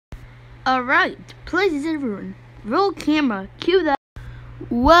Alright, please everyone, roll camera, cue that.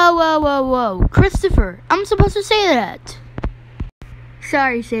 Whoa, Christopher, I'm supposed to say that.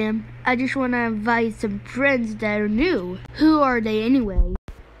 Sorry, Sam, I just want to invite some friends that are new. Who are they anyway?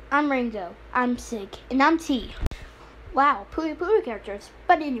 I'm Ringo, I'm Sig, and I'm T. Wow, poo characters.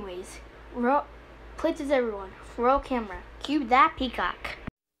 But anyways, please everyone, roll camera, cue that peacock.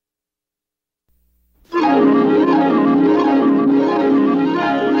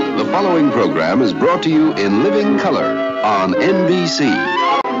 The following program is brought to you in living color on NBC.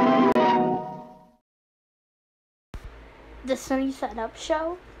 The Sunny Side Up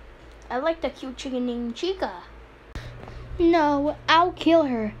show? I like the cute chicken named Chica. No, I'll kill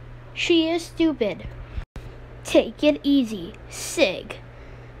her. She is stupid. Take it easy, Sig.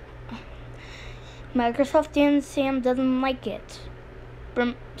 Microsoft and Sam doesn't like it.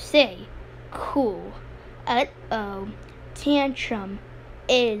 Say, cool. Uh-oh. Tantrum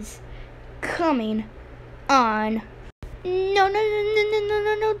is coming on. No,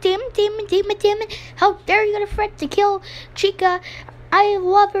 damn it. How dare you get a threat to kill Chica? I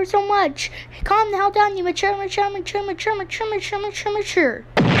love her so much. Calm the hell down, you mature.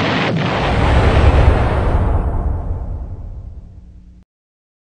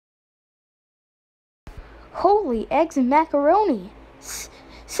 Holy eggs and macaroni.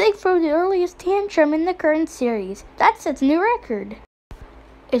 Sig for the earliest tantrum in the current series. That sets a new record.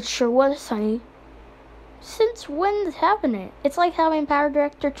 It sure was, Sonny. Since when this happened? It's like having Power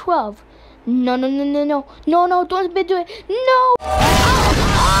Director 12. No, don't do it. No!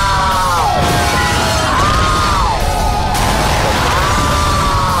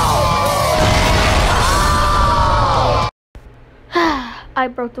 I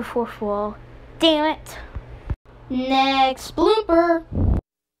broke the fourth wall. Damn it. Next blooper.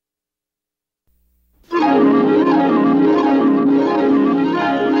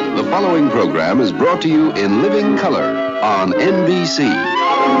 The following program is brought to you in living color on NBC.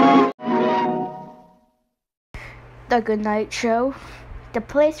 The Good Night Show, the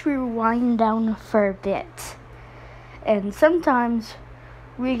place we wind down for a bit. And sometimes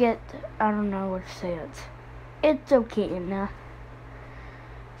we get, I don't know what to say it. It's okay, nah.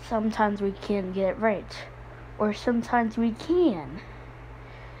 Sometimes we can't get it right. Or sometimes we can.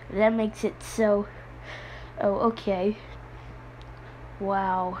 That makes it so, oh, okay.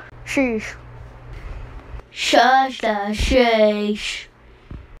 Wow. Sheesh. Shush the sheesh.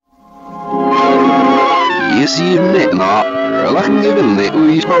 Yes, you admit not. You're looking even that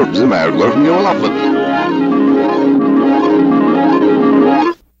we herbs in our looking you laughing.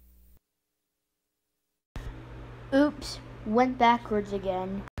 Oops, went backwards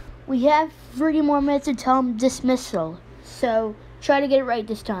again. We have 3 more minutes to tell him dismissal, so try to get it right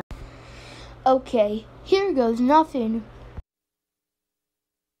this time. Okay, here goes nothing.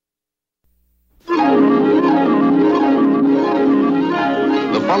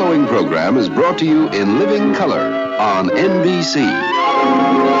 The following program is brought to you in living color on NBC.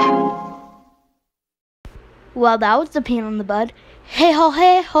 Well, that was the pain in the bud. Hey ho,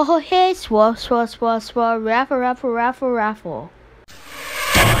 swah, raffle.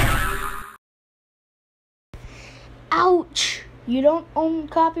 Ouch! You don't own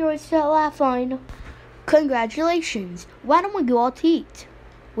copyrights to that laugh line. Congratulations. Why don't we go out to eat?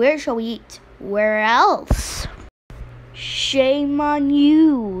 Where shall we eat? Where else? Shame on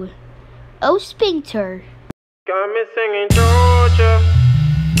you. Oh, Spinter. Got me singing Georgia.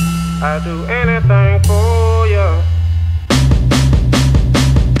 I'll do anything for ya.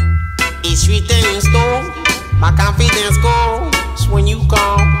 It's written in stone. My confidence goes when you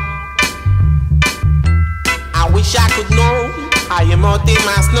come. I wish I could know how you melt in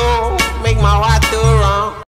my snow, make my heart to run.